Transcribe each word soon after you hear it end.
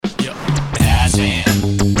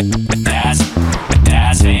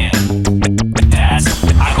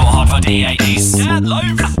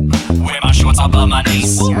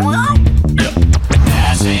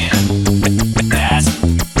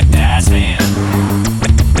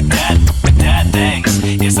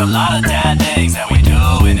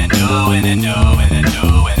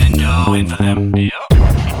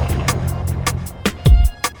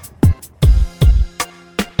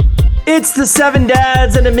It's the Seven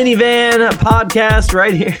Dads in a Minivan podcast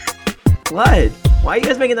right here. What? Why are you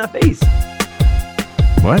guys making that face?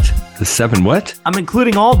 What? The seven what? I'm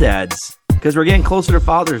including all dads because we're getting closer to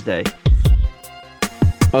Father's Day.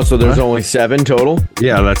 Oh, so there's only 7 total?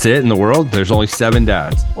 Yeah, that's it in the world. There's only 7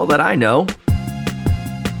 dads. Well, that I know.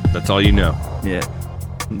 That's all you know. Yeah.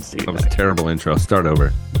 Let's see That was a terrible intro. Start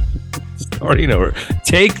over. Starting over.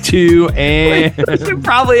 Take 2 and... we should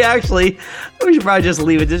probably just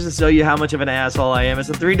leave it just to show you how much of an asshole I am. It's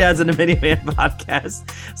the Three Dads in a Minivan podcast.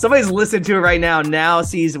 Somebody's listening to it right now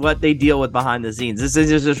sees what they deal with behind the scenes. This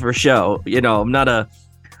is just for show. You know, I'm not a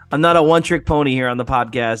one-trick pony here on the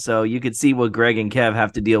podcast, so you could see what Greg and Kev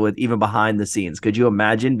have to deal with even behind the scenes. Could you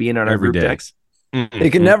imagine being on our group text?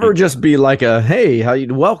 It can never just be like a, hey, how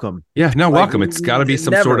you welcome. Yeah, no, welcome. It's got to be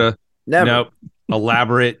some sort of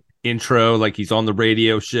elaborate intro, like he's on the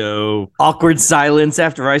radio show. Awkward silence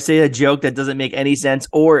after I say a joke that doesn't make any sense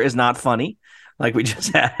or is not funny, like we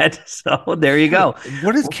just had. So there you go.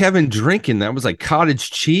 What is Kevin drinking? That was like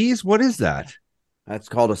cottage cheese? What is that? That's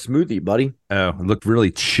called a smoothie, buddy. Oh, it looked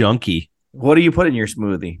really chunky. What do you put in your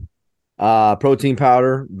smoothie? Protein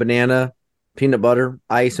powder, banana, peanut butter,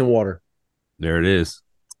 ice, and water. There it is.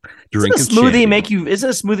 Doesn't a smoothie isn't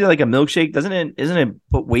a smoothie like a milkshake? Isn't it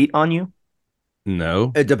put weight on you?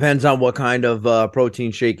 No. It depends on what kind of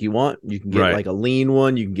protein shake you want. You can get like a lean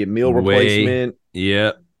one. You can get meal replacement.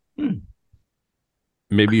 Yeah.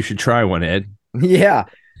 Maybe you should try one, Ed. Yeah.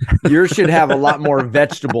 Yours should have a lot more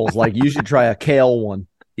vegetables. Like you should try a kale one.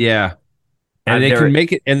 Yeah. And they can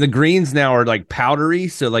make it, and the greens now are like powdery,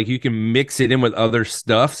 so like you can mix it in with other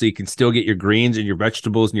stuff, so you can still get your greens and your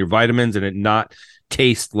vegetables and your vitamins, and it not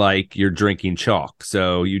taste like you're drinking chalk.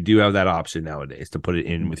 So you do have that option nowadays to put it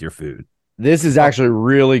in with your food. This is actually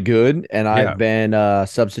really good, and I've been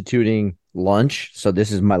substituting lunch, so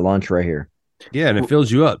this is my lunch right here. Yeah, and it fills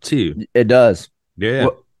you up too. It does. Yeah.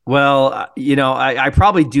 Well, you know, I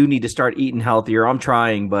probably do need to start eating healthier. I'm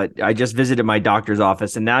trying, but I just visited my doctor's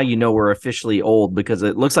office, and now you know we're officially old because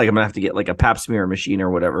it looks like I'm going to have to get like a pap smear machine or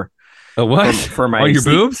whatever. A what? For my your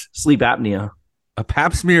boobs? Sleep apnea. A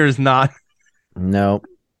pap smear is not. No.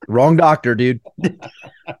 Wrong doctor, dude.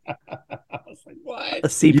 I was like, what? A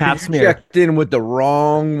CPAP smear. Checked in with the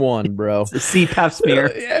wrong one, bro. It's a CPAP smear.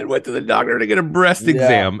 Ed went to the doctor to get a breast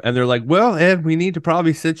exam, and they're like, well, Ed, we need to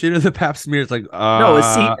probably sit you to the pap smear. It's like,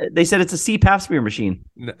 no, they said it's a CPAP smear machine.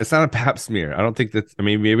 It's not a pap smear. I don't think that's, I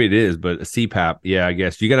mean, maybe it is, but a CPAP. Yeah, I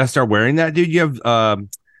guess. You got to start wearing that, dude. You have,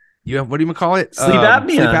 what do you call it? Sleep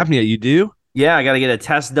apnea. Sleep apnea. You do? Yeah, I got to get a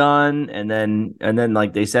test done. And then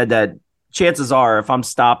like they said that chances are, if I'm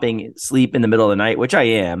stopping sleep in the middle of the night, which I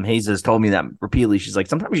am, Hayes has told me that repeatedly. She's like,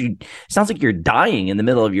 sometimes it sounds like you're dying in the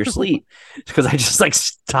middle of your sleep because I just like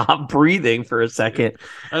stop breathing for a second.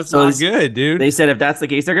 That's not good, dude. They said if that's the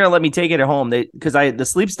case, they're gonna let me take it at home. Because the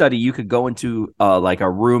sleep study, you could go into like a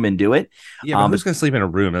room and do it. Yeah, but who's gonna sleep in a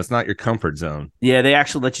room? That's not your comfort zone. Yeah, they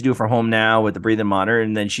actually let you do it from home now with the breathing monitor.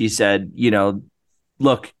 And then she said, you know,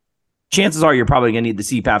 look, chances are you're probably going to need the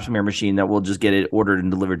CPAP smear machine that will just get it ordered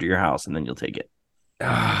and delivered to your house, and then you'll take it.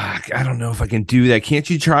 I don't know if I can do that. Can't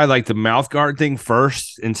you try like the mouth guard thing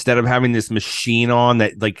first instead of having this machine on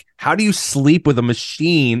that? Like, how do you sleep with a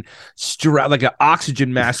machine like an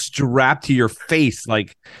oxygen mask strapped to your face?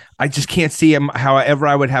 Like, I just can't see however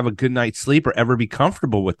I would have a good night's sleep or ever be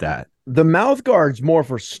comfortable with that. The mouth guard's more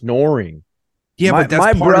for snoring. Yeah, but that's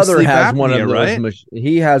my part brother of sleep has apnea, one of those. right?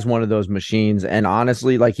 He has one of those machines, and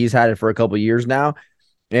honestly, like he's had it for a couple of years now.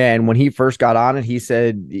 And when he first got on it, he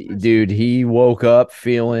said, "Dude, he woke up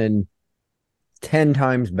feeling 10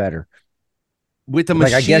 times better With the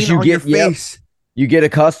machine I guess you on get, your face." You get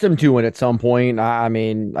accustomed to it at some point. I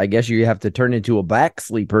mean, I guess you have to turn into a back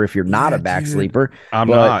sleeper if you're not a back sleeper. I'm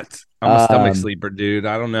not. I'm a stomach sleeper, dude.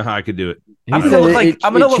 I don't know how I could do it. I'm gonna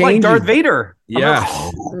look like Darth Vader.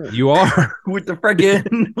 Yeah, you are with the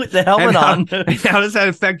freaking with the helmet on. How does that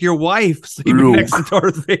affect your wife sleeping next to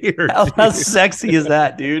Darth Vader? How sexy is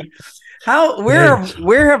that, dude?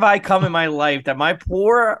 Where have I come in my life that my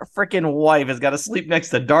poor freaking wife has got to sleep next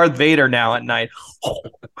to Darth Vader now at night?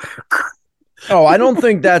 Oh, I don't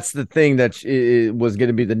think that's the thing that was going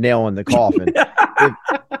to be the nail in the coffin.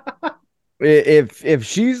 If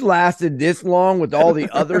she's lasted this long with all the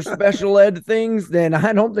other special ed things, then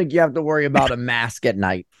I don't think you have to worry about a mask at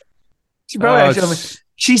night.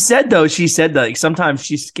 She said that sometimes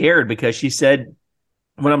she's scared because she said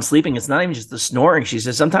when I'm sleeping, it's not even just the snoring. She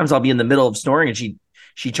says sometimes I'll be in the middle of snoring, and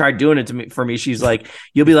she tried doing it for me. She's like,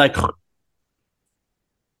 you'll be like,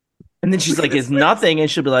 and then she's like, it's nothing, and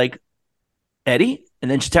she'll be like, Eddie, and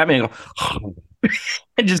then she tap me and go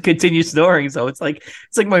and just continue snoring. So it's like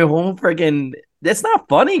my whole freaking That's not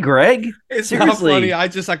funny, Greg. It's Seriously. not funny. I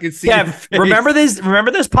can see. Yeah, remember this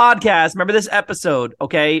podcast. Remember this episode,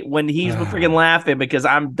 okay? When he's freaking laughing because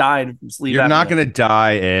I'm dying from sleep. You're not gonna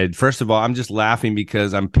die, Ed. First of all, I'm just laughing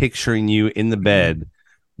because I'm picturing you in the bed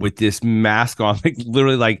with this mask on, like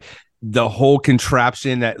literally like the whole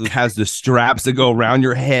contraption that has the straps that go around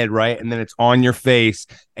your head, right? And then it's on your face,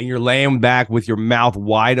 and you're laying back with your mouth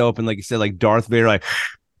wide open, like you said, like Darth Vader, like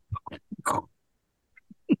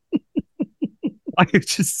I could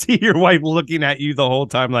just see your wife looking at you the whole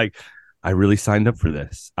time, like, I really signed up for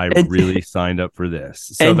this. Really signed up for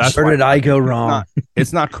this. So that's where did I go wrong?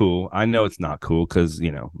 It's not cool. I know it's not cool because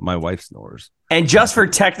my wife snores. And just for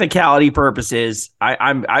technicality purposes,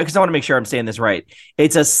 I want to make sure I'm saying this right.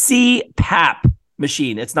 It's a CPAP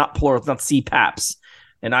machine. It's not plural. It's not CPAPs.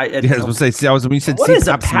 And I was going to say, when you said what is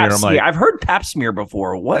a pap smear, I'm like, I've heard pap smear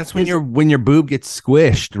before. What? That's when your boob gets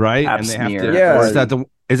squished, right? Pap and they smear. have to. Yeah.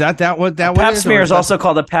 Is that what that pap is? smear is also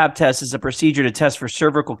called a pap test. It's a procedure to test for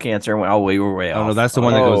cervical cancer. We're way off. Oh no, that's the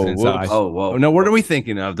one that goes inside. Whoa. No, what are we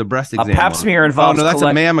thinking of? The breast exam. A pap smear involves. Oh no, that's a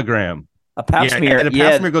mammogram. A pap smear. And a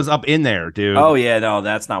pap smear goes up in there, dude. Oh yeah, no,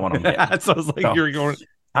 that's not what I'm getting. That's what I was like. No. You're going.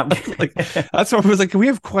 That's what I was like. Can we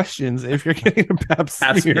have questions if you're getting a pap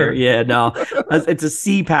smear? Yeah, no, it's a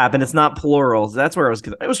CPAP and it's not plural. So that's where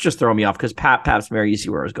it was just throwing me off because pap smear. You see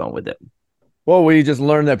where I was going with it. Well, we just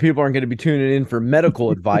learned that people aren't going to be tuning in for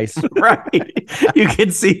medical advice. Right. You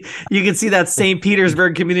can see that St.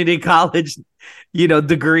 Petersburg Community College,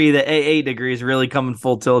 degree, the AA degree is really coming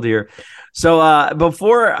full tilt here. So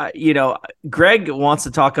before, Greg wants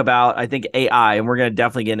to talk about, I think, AI, and we're going to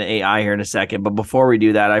definitely get into AI here in a second. But before we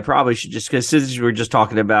do that, I probably should because since we're just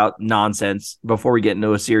talking about nonsense, before we get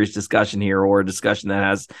into a serious discussion here or a discussion that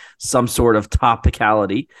has some sort of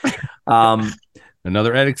topicality,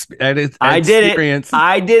 Another Ed-Sperience.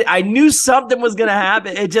 I knew something was going to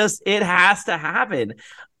happen. It has to happen.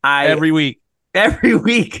 Every week.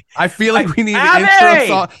 I feel like we need an intro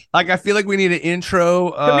song. Like I feel like we need an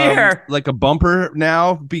intro, come here, like a bumper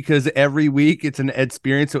now because every week it's an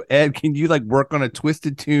Ed-Sperience. So Ed, can you like work on a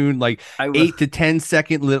twisted tune, like 8 to 10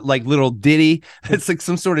 second like little ditty? It's like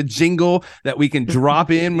some sort of jingle that we can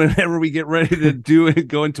drop in whenever we get ready to do it.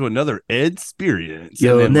 Go into another Ed-Sperience.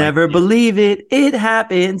 You'll never believe it. It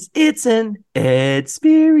happens. It's an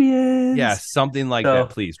Ed-Sperience. Yeah, something like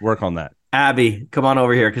that. Please work on that. Abby, come on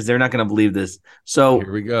over here because they're not going to believe this. So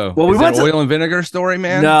here we go. Well, we went oil and vinegar story,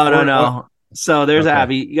 man. No. So there's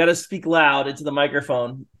Abby. You got to speak loud into the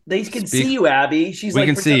microphone. They can see you, Abby. We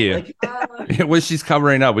can see you. Well, she's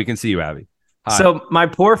covering up. We can see you, Abby. Hi. So my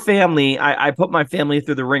poor family, I put my family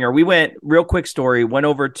through the ringer. We went, real quick story, went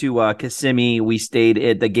over to Kissimmee. We stayed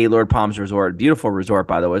at the Gaylord Palms Resort. Beautiful resort,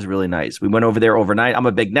 by the way. It was really nice. We went over there overnight. I'm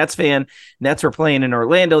a big Nets fan. Nets were playing in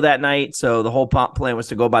Orlando that night. So the whole plan was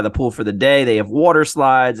to go by the pool for the day. They have water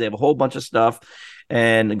slides. They have a whole bunch of stuff.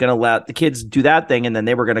 And going to let the kids do that thing. And then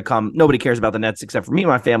they were going to come. Nobody cares about the Nets except for me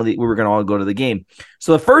and my family. We were going to all go to the game.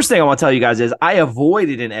 So the first thing I want to tell you guys is I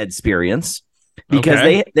avoided an Ed-Sperience.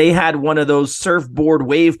 Because they had one of those surfboard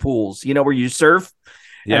wave pools, where you surf.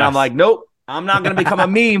 Yes. And I'm like, nope, I'm not going to become a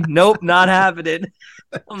meme. Nope, not happening.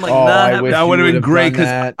 I'm like, that would have been great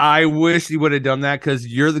because I wish you would have done that because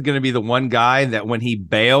you're going to be the one guy that when he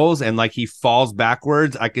bails and like he falls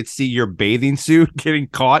backwards, I could see your bathing suit getting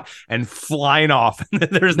caught and flying off. And then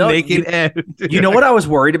there's naked Ed. You know what I was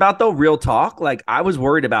worried about though? Real talk. Like I was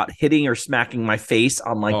worried about hitting or smacking my face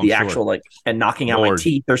on like actual like and knocking out my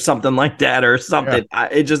teeth or something like that or something. Yeah.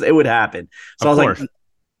 It would happen. So I was like,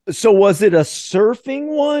 so was it a surfing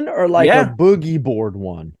one or like a boogie board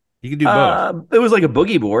one? You can do both. It was like a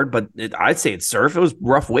boogie board, but I'd say it's surf. It was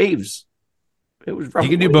rough waves. You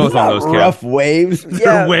can do both on those. Rough waves.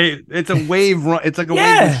 Yeah, it's a wave run. It's like a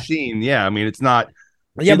wave machine. Yeah, I mean it's not.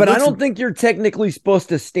 Yeah, but I don't think you're technically supposed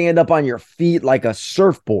to stand up on your feet like a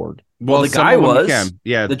surfboard. Well, the guy was.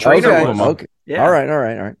 Yeah, the trainer. Okay. Yeah. All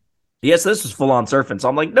right. Yes, this was full on surfing. So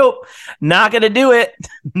I'm like, nope, not gonna do it.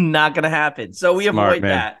 Not gonna happen. So we avoid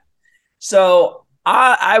that. So.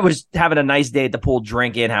 I was having a nice day at the pool,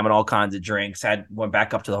 drinking, having all kinds of drinks. Went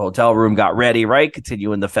back up to the hotel room, got ready, right?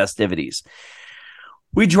 Continuing the festivities.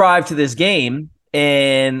 We drive to this game,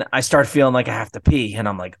 and I start feeling like I have to pee. And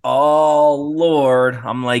I'm like, oh, Lord.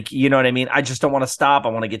 I'm like, you know what I mean? I just don't want to stop. I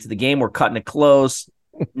want to get to the game. We're cutting it close.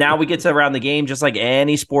 Now we get to around the game, just like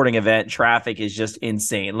any sporting event, traffic is just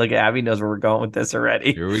insane. Look, Abby knows where we're going with this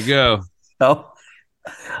already. Here we go. So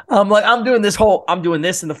I'm like, I'm doing this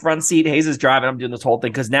in the front seat. Hayes is driving. I'm doing this whole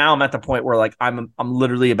thing because now I'm at the point where like I'm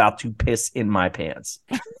literally about to piss in my pants.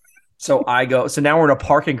 So now we're in a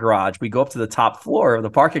parking garage. We go up to the top floor of the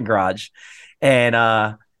parking garage and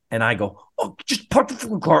I go, oh, just park the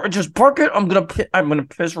fucking car. Just park it. I'm gonna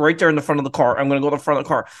piss right there in the front of the car. I'm gonna go to the front of the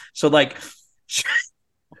car. So like,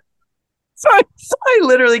 so I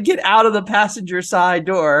literally get out of the passenger side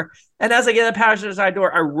door. And as I get to the passenger side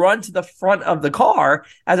door, I run to the front of the car.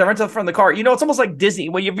 As I run to the front of the car, it's almost like Disney.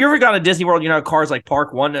 Well, have you ever gone to Disney World? Cars like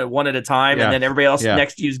park one at a time, and then everybody else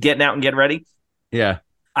next to you is getting out and getting ready. Yeah.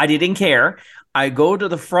 I didn't care. I go to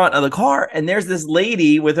the front of the car, and there's this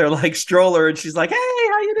lady with her like stroller, and she's like, "Hey,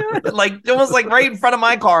 how you doing?" Like almost like right in front of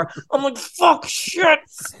my car. I'm like, "Fuck, shit."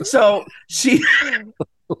 So she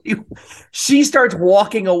starts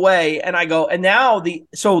walking away, and I go, and now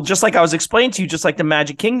so just like I was explaining to you, just like the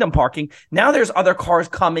Magic Kingdom parking, now there's other cars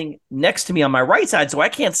coming next to me on my right side, so I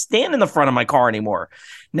can't stand in the front of my car anymore.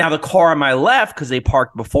 Now the car on my left, because they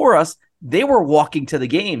parked before us, they were walking to the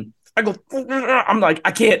game. I go, I'm like,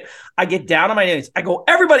 I can't. I get down on my knees. I go,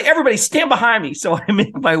 everybody stand behind me. So I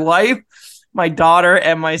make my wife, my daughter,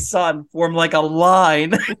 and my son form like a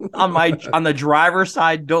line on the driver's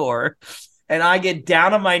side door. And I get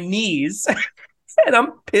down on my knees and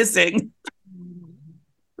I'm pissing.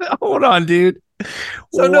 Hold on, dude.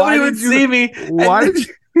 So nobody would see me. Why did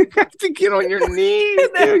you have to get on your knees,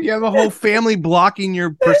 dude? You have a whole family blocking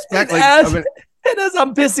your perspective. And as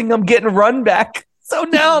I'm pissing, I'm getting run back. So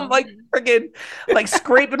now I'm like freaking like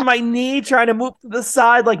scraping my knee, trying to move to the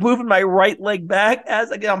side, like moving my right leg back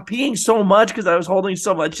as I'm peeing so much because I was holding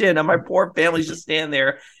so much in. And my poor family's just standing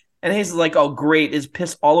there. And he's like, "Oh, great. Is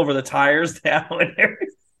piss all over the tires now?" And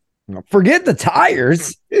everything. Forget the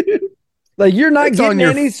tires. Like you're not getting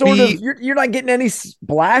any sort of you're not getting any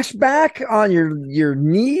splashback on your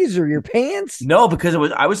knees or your pants. No, because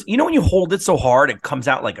I was when you hold it so hard, it comes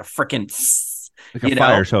out like a freaking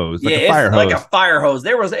fire hose. Like a fire hose. Like a fire hose.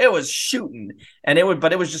 It was shooting, and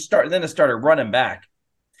but it was just then it started running back.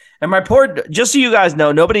 And my just so you guys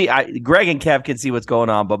know, Greg and Kev can see what's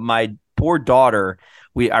going on, but my poor daughter,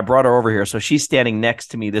 I brought her over here, so she's standing next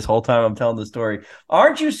to me this whole time I'm telling the story.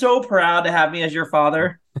 Aren't you so proud to have me as your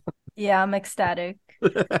father? Yeah, I'm ecstatic.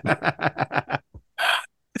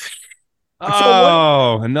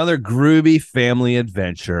 Another groovy family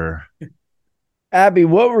adventure. Abby,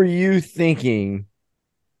 what were you thinking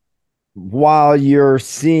while you're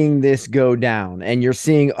seeing this go down and you're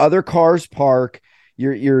seeing other cars park?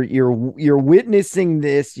 You're witnessing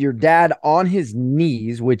this. Your dad on his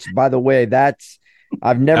knees, which, by the way,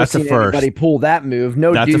 I've never seen anybody pull that move.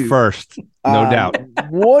 No, that's a first, no doubt.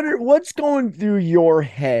 What's going through your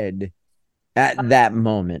head at that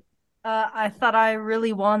moment? I thought I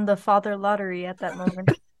really won the father lottery at that moment.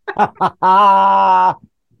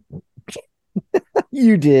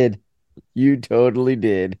 You did. You totally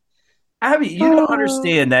did. Abby, you don't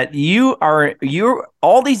understand that you're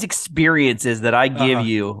all these experiences that I give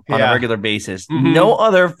you on a regular basis. Mm-hmm. No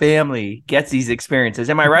other family gets these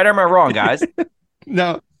experiences. Am I right or am I wrong, guys?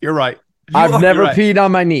 No, you're right. I've never peed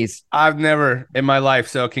on my knees. I've never in my life.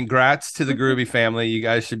 So congrats to the Groovy family. You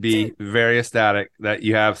guys should be very ecstatic that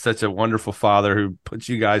you have such a wonderful father who puts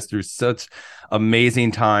you guys through such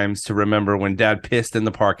amazing times to remember when Dad pissed in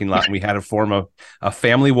the parking lot and we had to form a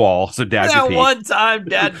family wall so Dad could pee. One time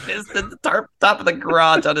Dad pissed at the top of the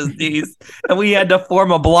garage on his knees and we had to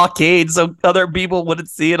form a blockade so other people wouldn't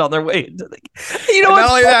see it on their way into the not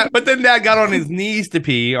only that, but then Dad got on his knees to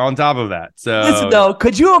pee on top of that. So listen though,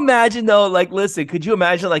 could you imagine though, could you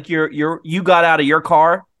imagine like you got out of your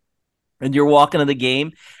car and you're walking to the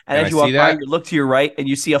game, and as you walk by, you look to your right, and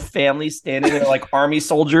you see a family standing there like army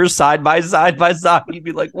soldiers side by side. You'd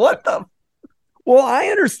be like, "What the?" Well, I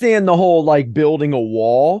understand the whole like building a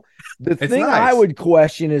wall. The thing I would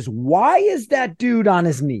question is why is that dude on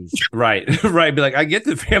his knees? Right. Be like, I get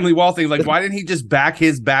the family wall thing. Like, why didn't he just back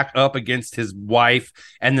his back up against his wife,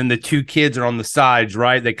 and then the two kids are on the sides,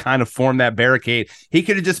 right? They kind of form that barricade. He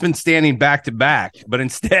could have just been standing back to back, but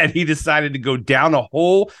instead he decided to go down a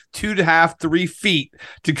whole 2.5, 3 feet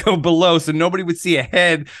to go below, so nobody would see a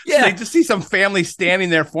head. Yeah, so they just see some family standing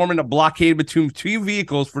there forming a blockade between two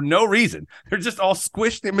vehicles for no reason. They're just all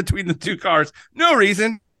squished in between the two cars, no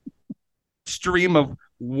reason. Stream of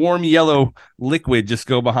warm yellow liquid just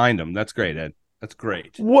go behind them. That's great, Ed. That's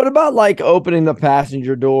great. What about like opening the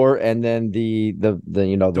passenger door and then the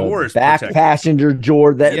doors back protected. Passenger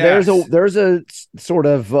door? That Yes. there's a sort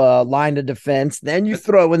of line of defense. Then you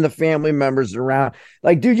throw in the family members around.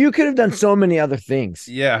 Like, dude, you could have done so many other things.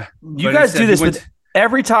 Yeah, You guys do this with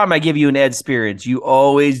Every time I give you an Ed-Sperience, you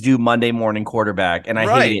always do Monday morning quarterback, and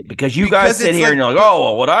I hate it because you guys sit here and you're like, oh,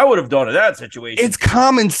 well, what I would have done in that situation. It's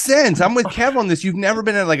common sense. I'm with Kev on this. You've never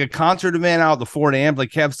been at like a concert event out at the Ford Amp. Like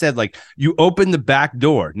Kev said, like you open the back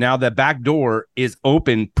door. Now that back door is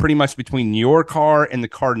open pretty much between your car and the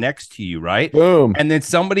car next to you, right? Boom. And then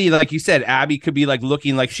somebody, like you said, Abby could be like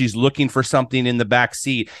looking like she's looking for something in the back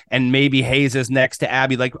seat, and maybe Hayes is next to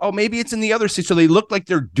Abby, like, oh, maybe it's in the other seat. So they look like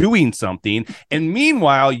they're doing something. And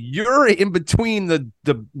meanwhile, you're in between the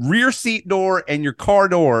rear seat door and your car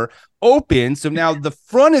door open. So now the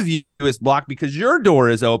front of you is blocked because your door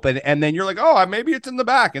is open. And then you're like, oh, maybe it's in the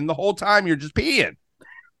back. And the whole time you're just peeing.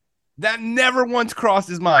 That never once crossed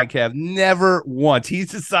his mind, Kev. Never once.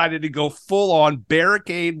 He's decided to go full on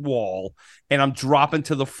barricade wall, and I'm dropping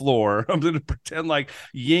to the floor. I'm going to pretend like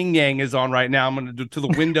yin yang is on right now. I'm going to do to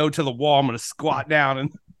the window, to the wall. I'm going to squat down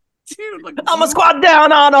and dude, like, I'm gonna squat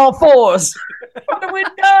down on all fours from the window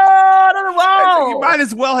to the wall. You might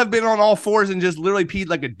as well have been on all fours and just literally peed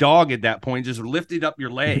like a dog at that point. Just lifted up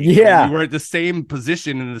your leg. Yeah, you were at the same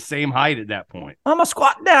position and the same height at that point. I'm gonna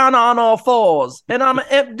squat down on all fours, and I'm gonna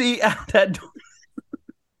empty out that door.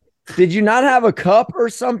 Did you not have a cup or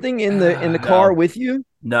something in the car with you?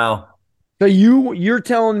 No. So you're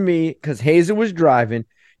telling me, because Hazel was driving,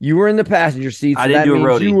 you were in the passenger seat. So I didn't do a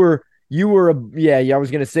roadie. You were I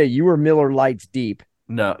was gonna say you were Miller Lights deep.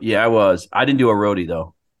 No, yeah, I was. I didn't do a roadie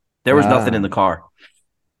though. There was nothing in the car.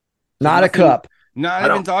 Not a cup. Not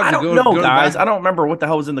I even don't know, guys. I don't remember what the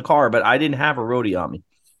hell was in the car, but I didn't have a roadie on me. You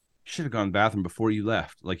should have gone to the bathroom before you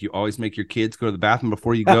left. Like you always make your kids go to the bathroom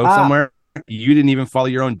before you go somewhere. You didn't even follow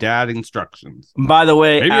your own dad instructions. By the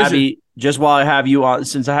way, Maybe Abby, just while I have you on,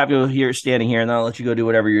 since I have you here standing here, and then I'll let you go do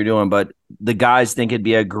whatever you're doing, but the guys think it'd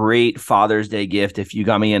be a great Father's Day gift if you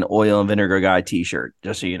got me an Oil and Vinegar Guy t-shirt,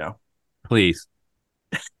 just so you know. Please.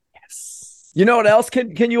 Yes. You know what else?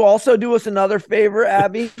 Can you also do us another favor,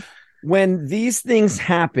 Abby? When these things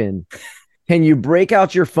happen, can you break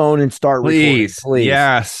out your phone and start recording? Please.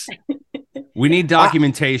 Yes. We need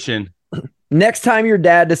documentation. Next time your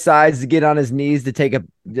dad decides to get on his knees to take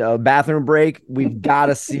a bathroom break, we've got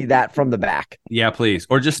to see that from the back. Yeah, please.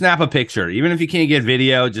 Or just snap a picture. Even if you can't get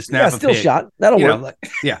video, just snap a still pic. Shot. That'll work.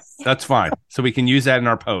 Yeah, that's fine. So we can use that in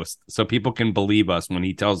our post so people can believe us when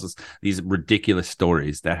he tells us these ridiculous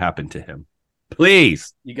stories that happened to him.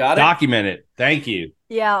 Please. You got it? Document it. Thank you.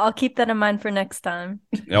 Yeah, I'll keep that in mind for next time.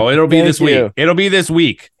 No, it'll be this you. week. It'll be this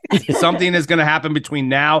week. Something is going to happen between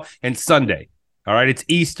now and Sunday. All right, it's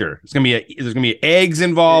Easter. There's gonna be eggs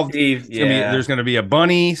involved. There's gonna be a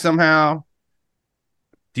bunny somehow.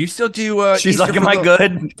 Do you still do? She's Easter like, "Am I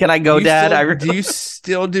good? Can I go, Dad?" Do you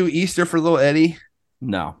still do Easter for little Eddie?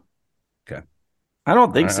 No. Okay. I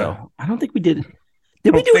don't think so. I don't think we did.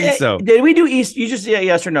 Did we do it? So. Did we do Easter? You just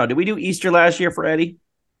yes or no. Did we do Easter last year for Eddie?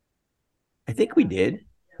 I think we did.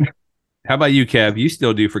 How about you, Kev? You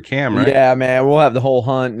still do for Cam, right? Yeah, man. We'll have the whole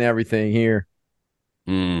hunt and everything here.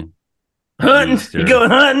 Hunting? You going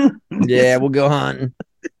hunting? Yeah, we'll go hunting.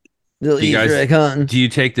 Little Easter egg hunting. Do you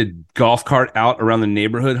take the golf cart out around the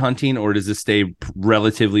neighborhood hunting, or does it stay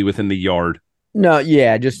relatively within the yard? No,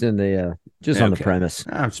 yeah, just in the on the premise.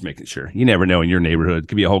 I'm just making sure. You never know in your neighborhood. It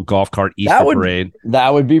could be a whole golf cart Easter parade.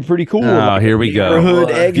 That would be pretty cool. Oh, here we go.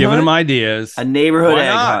 Giving them ideas. A neighborhood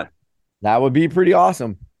egg hunt. That would be pretty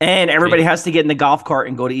awesome. And everybody has to get in the golf cart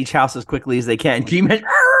and go to each house as quickly as they can. Can you imagine?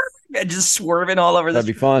 Just swerving all over. That'd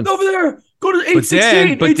be fun. Over there. Go to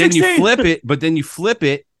 816. But then you flip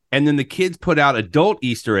it. And then the kids put out adult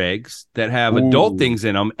Easter eggs that have adult things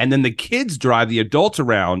in them. And then the kids drive the adults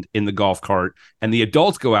around in the golf cart. And the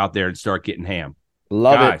adults go out there and start getting ham.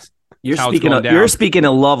 Love it. You're speaking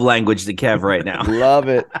a love language to Kev right now. Love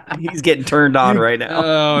it. He's getting turned on right now.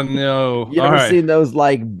 Oh, no. You ever seen those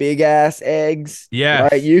like big ass eggs? Yeah.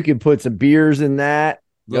 Right. You can put some beers in that.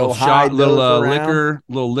 Little liquor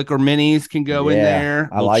minis can go in there.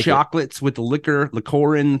 I like chocolates with the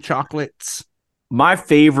liquor in chocolates. My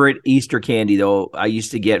favorite Easter candy, though, I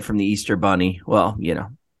used to get from the Easter Bunny. Well,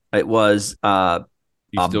 it was a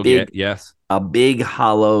big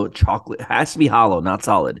hollow chocolate. It has to be hollow, not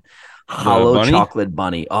solid. Hollow chocolate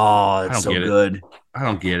bunny. Oh, it's so good. I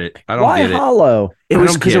don't get it. Why hollow? It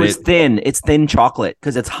was because it was thin. It's thin chocolate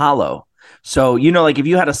because it's hollow. So, like if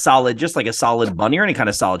you had a solid, just like a solid bunny or any kind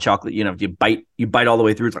of solid chocolate, if you bite all the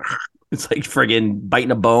way through, it's like friggin'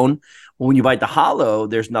 biting a bone. Well, when you bite the hollow,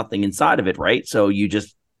 there's nothing inside of it, right? So I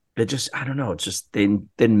don't know. It's just thin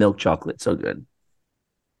milk chocolate. So good.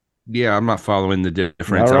 Yeah, I'm not following the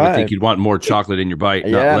difference. I would think you'd want more chocolate in your bite,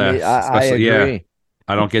 not less. I agree. Yeah,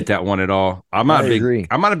 I don't get that one at all. I'm not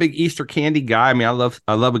a big Easter candy guy. I mean,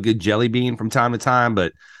 I love a good jelly bean from time to time,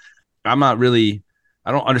 but I'm not really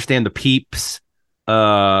I don't understand the Peeps.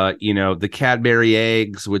 The Cadbury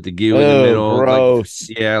eggs with the goo in the Oh, middle. gross.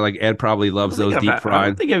 Like Ed probably loves those deep I fried.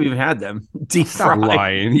 don't think I've even had them deep Stop fried.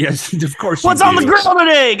 lying. Yes, of course. What's you on do. the grill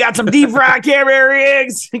today? Got some deep fried Cadbury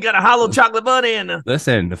eggs. Got a hollow chocolate bunny and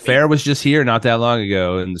Listen, the fair was just here not that long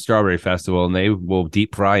ago in the Strawberry Festival, and they will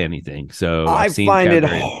deep fry anything. So I I've seen find it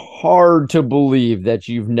Cadbury. hard to believe that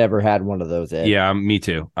you've never had one of those, Ed. Yeah, me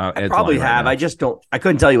too. I Ed's probably lying right have. now. I just don't. I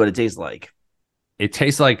couldn't tell you what it tastes like. It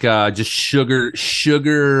tastes like just sugar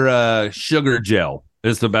gel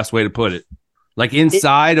is the best way to put it. Like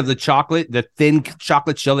inside of the chocolate, the thin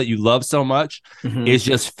chocolate shell that you love so much is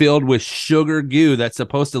just filled with sugar goo that's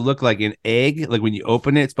supposed to look like an egg. Like when you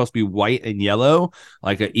open it, it's supposed to be white and yellow,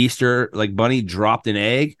 like an Easter like bunny dropped an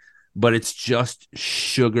egg, but it's just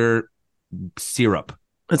sugar syrup.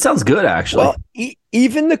 It sounds good, actually. Well,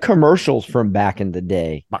 even the commercials from back in the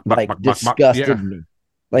day disgusted me.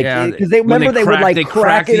 Like, because they would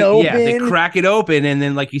crack it open. Yeah, they crack it open, and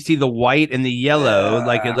then like you see the white and the yellow,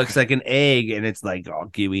 like it looks like an egg, and it's like all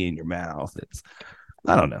gooey in your mouth.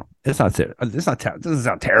 I don't know. It doesn't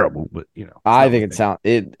sound terrible, but I think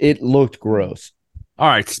it looked gross. All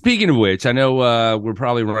right. Speaking of which, I know we're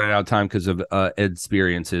probably running out of time because of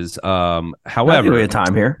Ed-Speriences. However, we have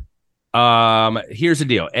time here. Here's the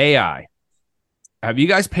deal. AI. Have you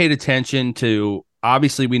guys paid attention to?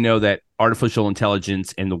 Obviously, we know that artificial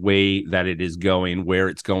intelligence and the way that it is going, where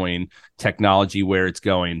it's going, technology, where it's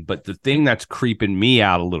going. But the thing that's creeping me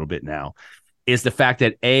out a little bit now is the fact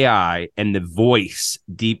that AI and the voice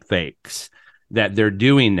deepfakes that they're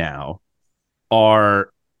doing now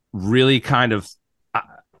are really kind of,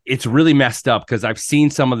 it's really messed up because I've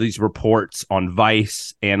seen some of these reports on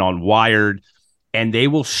Vice and on Wired, and they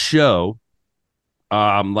will show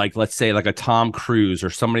like let's say like a Tom Cruise or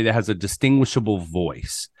somebody that has a distinguishable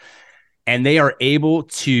voice, and they are able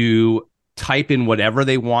to type in whatever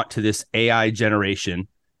they want to this AI generation.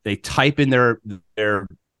 They type in their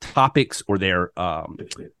topics or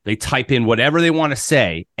they type in whatever they want to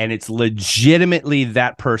say, and it's legitimately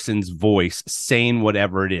that person's voice saying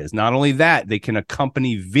whatever it is. Not only that, they can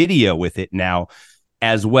accompany video with it now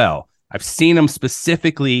as well. I've seen them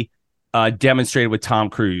specifically demonstrated with Tom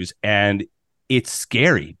Cruise, and it's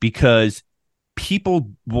scary because people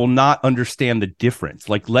will not understand the difference.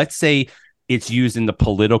 Like, let's say it's used in the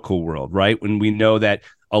political world, right? When we know that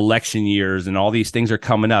election years and all these things are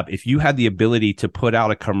coming up. If you had the ability to put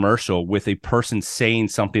out a commercial with a person saying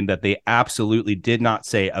something that they absolutely did not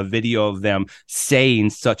say, a video of them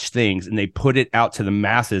saying such things, and they put it out to the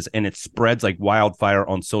masses and it spreads like wildfire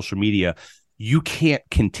on social media, you can't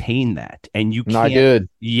contain that. And you can't. Not good.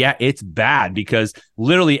 Yeah, it's bad because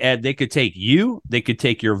literally, Ed, they could take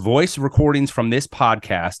your voice recordings from this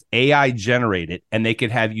podcast, AI generated, and they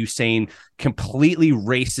could have you saying completely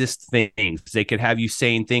racist things. They could have you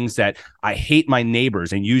saying things that I hate my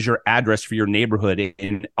neighbors and use your address for your neighborhood,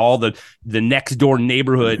 and all the next door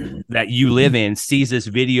neighborhood that you live in sees this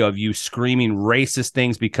video of you screaming racist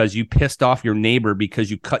things because you pissed off your neighbor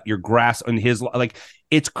because you cut your grass on his, like,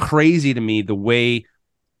 it's crazy to me the way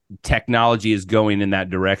technology is going in that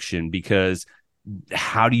direction, because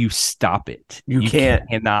how do you stop it? You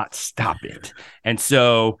cannot stop it. And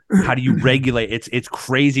so how do you regulate? It's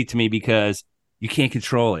crazy to me because you can't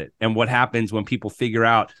control it. And what happens when people figure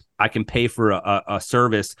out I can pay for a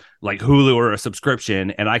service like Hulu or a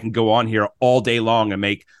subscription, and I can go on here all day long and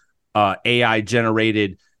make AI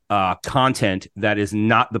generated content that is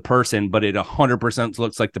not the person, but it 100%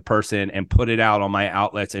 looks like the person, and put it out on my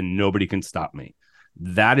outlets and nobody can stop me.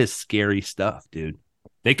 That is scary stuff, dude.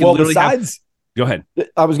 They can Go ahead.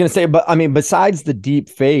 I was going to say, but I mean, besides the deep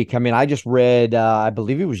fake, I mean, I just read, I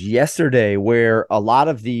believe it was yesterday, where a lot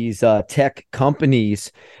of these tech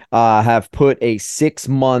companies have put a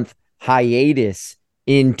 6-month hiatus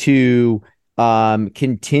into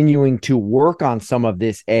continuing to work on some of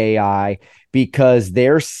this AI, because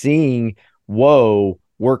they're seeing, whoa,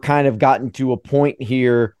 we're kind of gotten to a point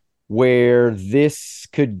here where this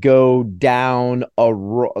could go down a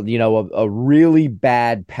really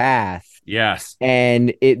bad path. Yes.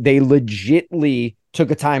 And they legitly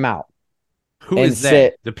took a timeout. Who is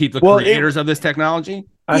that? The creators of this technology?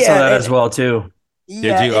 I saw that as well too.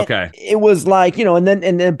 Did you? Okay. It was like, and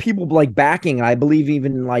then people like backing. I believe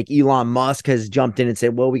even like Elon Musk has jumped in and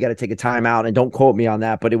said, well, we got to take a timeout, and don't quote me on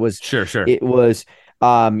that, but it was sure. It was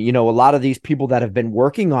a lot of these people that have been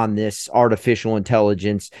working on this artificial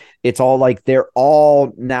intelligence, it's all like they're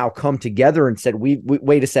all now come together and said, we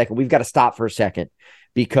wait a second, we've got to stop for a second,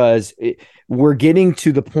 because we're getting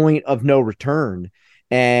to the point of no return.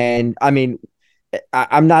 And I mean,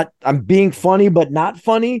 I'm being funny, but not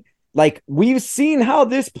funny. Like, we've seen how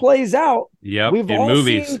this plays out. Yep. We've In all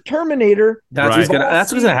movies. seen Terminator. That's Right.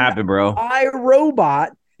 what's gonna happen, bro.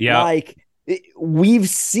 iRobot. Yeah. Like, we've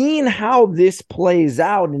seen how this plays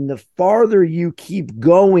out, and the farther you keep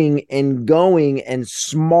going and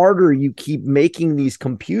smarter you keep making these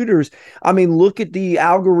computers. I mean, look at the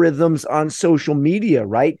algorithms on social media,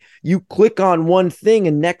 right? You click on one thing,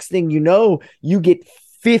 and next thing you know, you get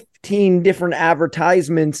 15 different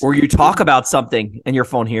advertisements, Or you talk about something and your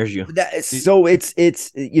phone hears you. so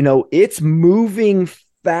it's moving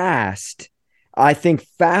fast. I think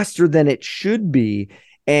faster than it should be.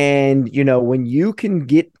 And when you can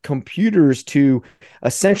get computers to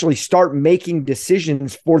essentially start making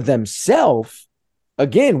decisions for themselves,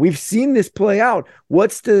 again, we've seen this play out.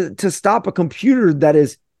 What's to stop a computer that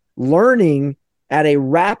is learning at a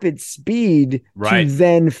rapid speed Right. to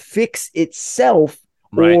then fix itself?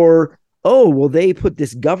 Right. Or, oh, well, they put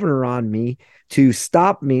this governor on me to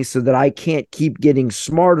stop me so that I can't keep getting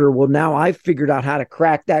smarter. Well, now I've figured out how to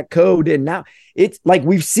crack that code. And now it's like,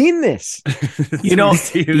 we've seen this. You know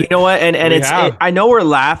what? And I know we're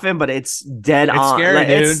laughing, but it's dead on. Scary, like,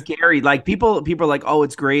 dude. It's scary. Like people are like, oh,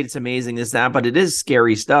 it's great, it's amazing, this, that, but it is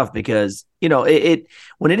scary stuff because it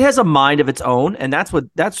when it has a mind of its own, and that's what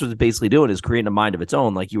it's basically doing, is creating a mind of its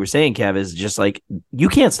own. Like you were saying, Kev, is just like, you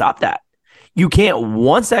can't stop that. You can't,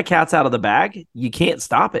 once that cat's out of the bag, you can't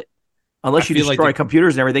stop it unless you destroy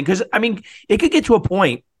computers and everything. Because I mean, it could get to a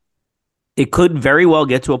point. It could very well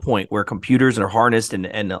get to a point where computers are harnessed and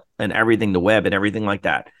everything, the web and everything like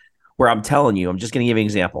that, where I'm telling you, I'm just going to give you an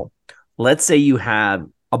example. Let's say you have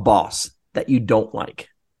a boss that you don't like,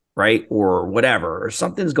 right? Or whatever, or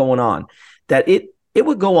something's going on that it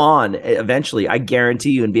would go on eventually, I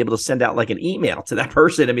guarantee you, and be able to send out like an email to that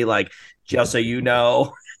person and be like, just so you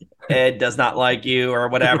know, Ed does not like you or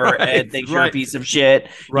whatever. Right, Ed thinks you're a piece of shit.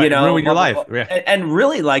 Right, ruin your life. And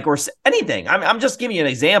really, like, or anything. I'm just giving you an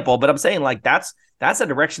example, but I'm saying, like, that's a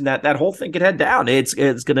direction that whole thing could head down. It's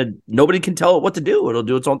gonna, nobody can tell it what to do. It'll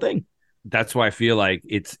do its own thing. That's why I feel like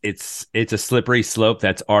it's a slippery slope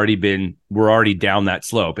we're already down that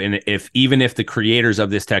slope. And even if the creators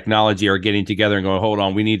of this technology are getting together and going, hold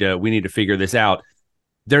on, we need to figure this out,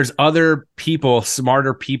 there's other people,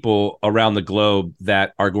 smarter people around the globe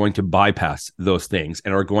that are going to bypass those things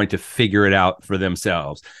and are going to figure it out for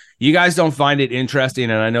themselves. You guys don't find it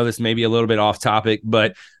interesting, and I know this may be a little bit off topic,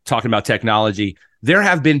 but talking about technology, there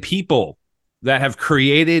have been people that have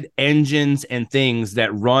created engines and things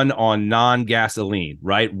that run on non-gasoline,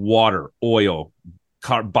 right? Water, oil,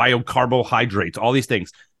 biocarbohydrates, all these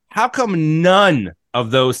things. How come none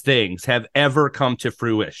of those things have ever come to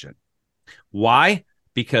fruition? Why?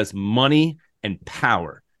 Because money and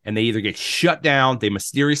power, and they either get shut down, they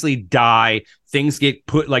mysteriously die, things get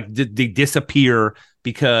put, like they disappear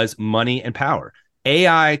because money and power.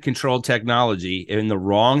 AI controlled technology in the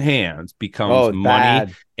wrong hands becomes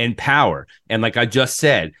money and power. And like I just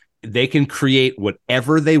said, they can create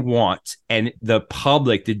whatever they want. And the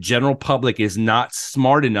public, the general public, is not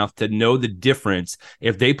smart enough to know the difference.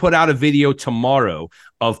 If they put out a video tomorrow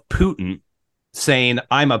of Putin saying,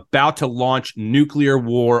 I'm about to launch nuclear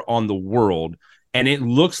war on the world, and it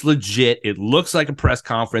looks legit, it looks like a press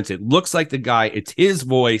conference, it looks like the guy, it's his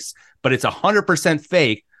voice, but it's 100%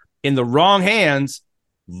 fake, in the wrong hands,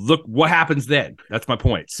 look what happens then. That's my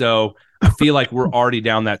point. So I feel like we're already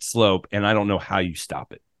down that slope, and I don't know how you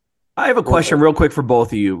stop it. I have a question real quick for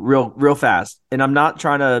both of you, real fast. And I'm not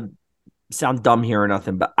trying to sound dumb here or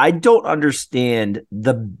nothing, but I don't understand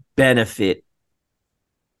the benefit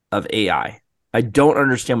of AI. I don't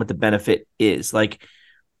understand what the benefit is. Like,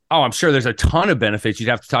 oh, I'm sure there's a ton of benefits. You'd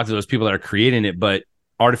have to talk to those people that are creating it, but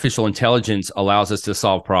artificial intelligence allows us to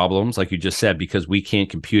solve problems, like you just said, because we can't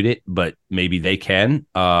compute it, but maybe they can,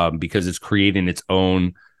 because it's creating its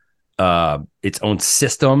own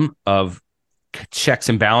system of checks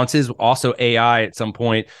and balances. Also, AI at some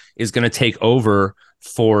point is going to take over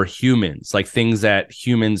for humans, like things that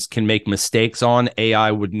humans can make mistakes on.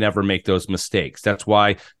 AI would never make those mistakes. That's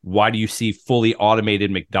why do you see fully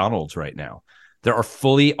automated McDonald's right now? There are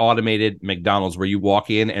fully automated McDonald's where you walk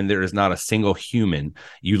in and there is not a single human.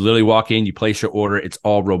 You literally walk in, you place your order, it's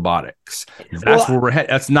all robotics. That's where we're headed.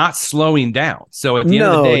 That's not slowing down. So at the end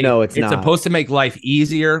of the day, it's supposed to make life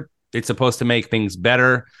easier. It's supposed to make things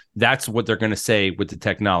better. That's what they're going to say with the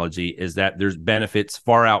technology, is that there's benefits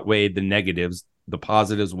far outweigh the negatives. The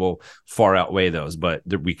positives will far outweigh those, but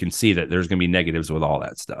we can see that there's going to be negatives with all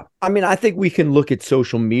that stuff. I mean, I think we can look at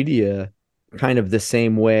social media kind of the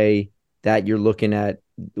same way that you're looking at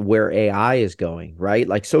where AI is going, right?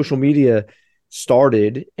 Like social media,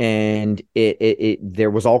 started, and there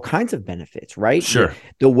was all kinds of benefits, right? Sure.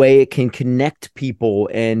 The way it can connect people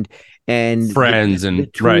and friends the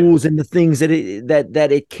and tools and the things that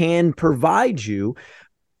it can provide you.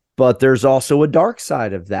 But there's also a dark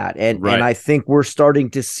side of that. And I think we're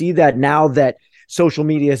starting to see that now that social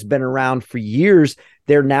media has been around for years.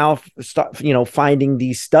 They're now finding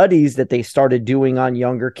these studies that they started doing on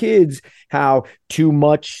younger kids, how too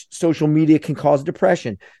much social media can cause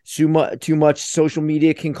depression, too much social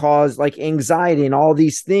media can cause like anxiety and all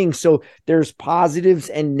these things. So there's positives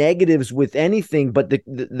and negatives with anything, but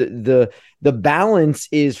the balance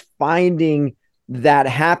is finding that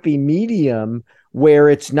happy medium where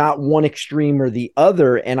it's not one extreme or the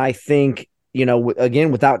other. And I think,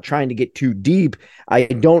 again, without trying to get too deep, I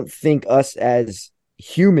don't think us as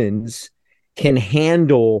humans can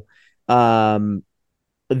handle the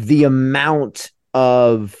amount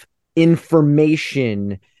of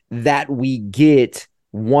information that we get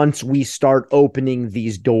once we start opening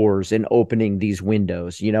these doors and opening these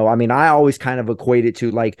windows. I always kind of equate it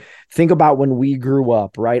to, like, think about when we grew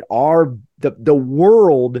up, right? The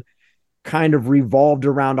world kind of revolved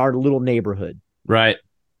around our little neighborhood. Right.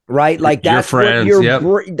 Like that's your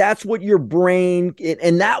friends, that's what your brain,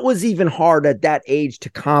 and that was even hard at that age to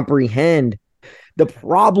comprehend the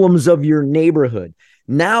problems of your neighborhood.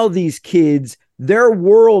 Now these kids, their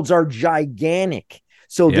worlds are gigantic.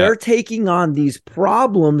 So they're taking on these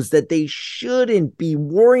problems that they shouldn't be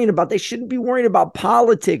worrying about. They shouldn't be worrying about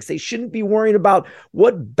politics. They shouldn't be worrying about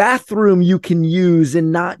what bathroom you can use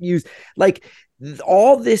and not use. Like,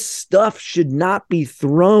 all this stuff should not be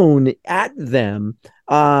thrown at them.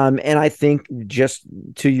 And I think, just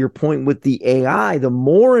to your point with the AI, the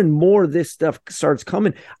more and more this stuff starts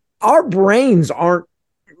coming, our brains aren't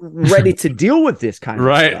ready to deal with this kind of stuff.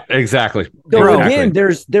 Right. Exactly. So again,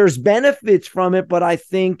 there's benefits from it, but I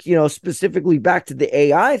think, specifically back to the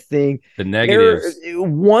AI thing, the negatives.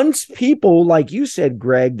 Once people, like you said,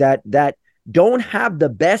 Greg, that don't have the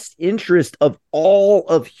best interest of all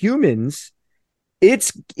of humans,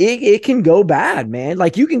 it can go bad, man.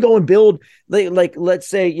 Like, you can go and build, like let's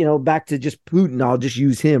say, back to just Putin, I'll just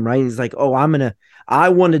use him, right? He's like, oh, I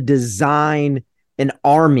want to design an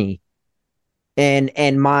army and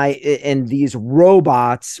these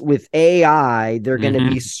robots with AI, they're going to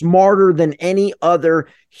be smarter than any other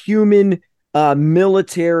human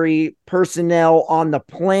military personnel on the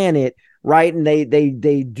planet, right? And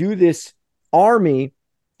they do this army.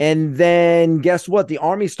 And then guess what? The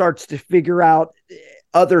army starts to figure out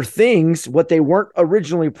other things, what they weren't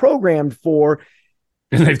originally programmed for.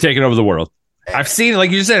 And they've taken over the world. I've seen it, like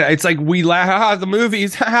you said, it's like we laugh, the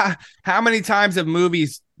movies. How many times have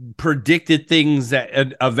movies predicted things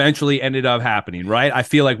that eventually ended up happening, right? I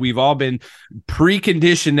feel like we've all been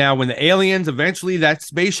preconditioned now. When the aliens, eventually that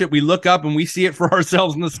spaceship, we look up and we see it for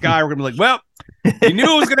ourselves in the sky, we're going to be like, well, you knew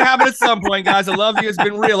it was going to happen at some point, guys. I love you. It's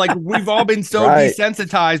been real. Like, we've all been so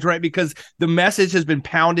desensitized, right? Because the message has been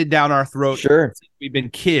pounded down our throat. Sure. Since we've been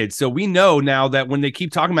kids. So we know now that when they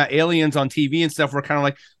keep talking about aliens on TV and stuff, we're kind of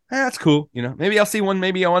like, that's cool. Maybe I'll see one.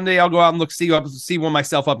 Maybe one day I'll go out and see one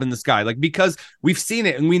myself up in the sky. Like, because we've seen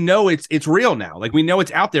it and we know it's real now. Like, we know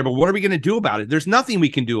it's out there, but what are we going to do about it? There's nothing we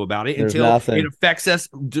can do about it until it affects us,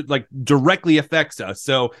 like directly affects us.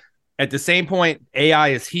 So at the same point, AI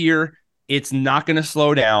is here. It's not going to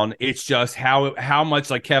slow down. It's just how much,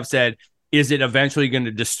 like Kev said, is it eventually going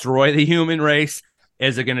to destroy the human race?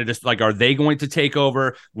 Is it going to just, like, are they going to take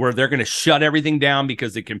over where they're going to shut everything down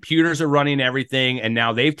because the computers are running everything and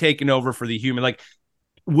now they've taken over for the human? Like,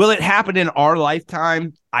 will it happen in our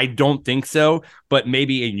lifetime? I don't think so. But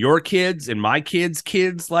maybe in your kids and my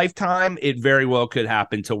kids' lifetime, it very well could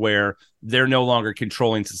happen to where they're no longer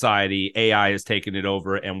controlling society. AI is taking it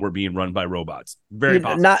over and we're being run by robots. Very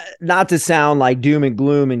possible. Not to sound like doom and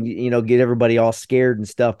gloom and, get everybody all scared and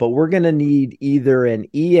stuff, but we're going to need either an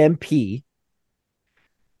EMP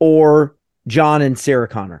or John and Sarah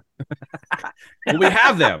Connor. Well, we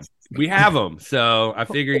have them. So I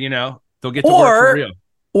figure, they'll get to work for real.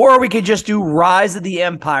 Or we could just do Rise of the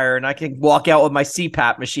Empire, and I can walk out with my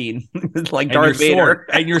CPAP machine, like Darth Vader,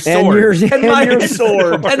 and your sword, and my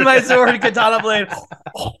sword, katana blade.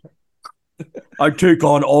 I take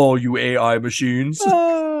on all you AI machines.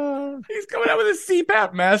 He's coming out with a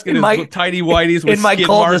CPAP mask and his tidy whities with in my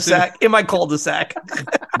cul-de-sac. In my cul-de-sac,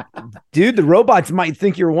 dude. The robots might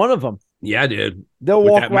think you're one of them. Yeah, dude. They'll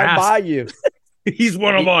walk right by you. He's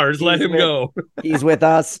one of ours. Let him go. He's with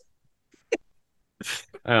us.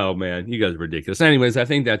 Oh, man, you guys are ridiculous. Anyways, I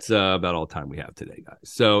think that's about all time we have today, guys.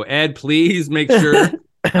 So, Ed, please make sure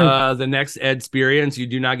The next Ed-Sperience, you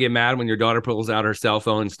do not get mad when your daughter pulls out her cell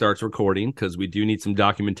phone and starts recording, because we do need some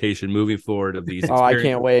documentation moving forward of these Oh, I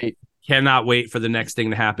can't wait. Cannot wait for the next thing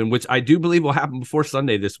to happen, which I do believe will happen before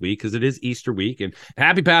Sunday this week, because it is Easter week. And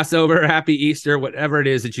happy Passover, happy Easter, whatever it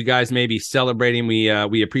is that you guys may be celebrating.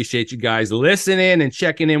 We appreciate you guys listening and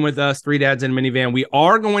checking in with us, Three Dads in a Minivan. We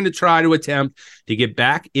are going to try to attempt to get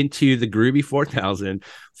back into the Groovy 4000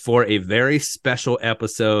 for a very special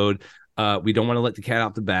episode. We don't want to let the cat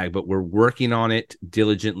out the bag, but we're working on it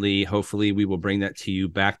diligently. Hopefully we will bring that to you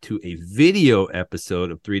back to a video episode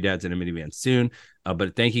of Three Dads in a Minivan soon.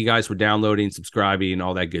 But thank you guys for downloading, subscribing, and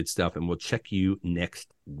all that good stuff. And we'll check you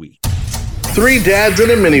next week. Three Dads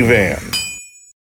in a Minivan.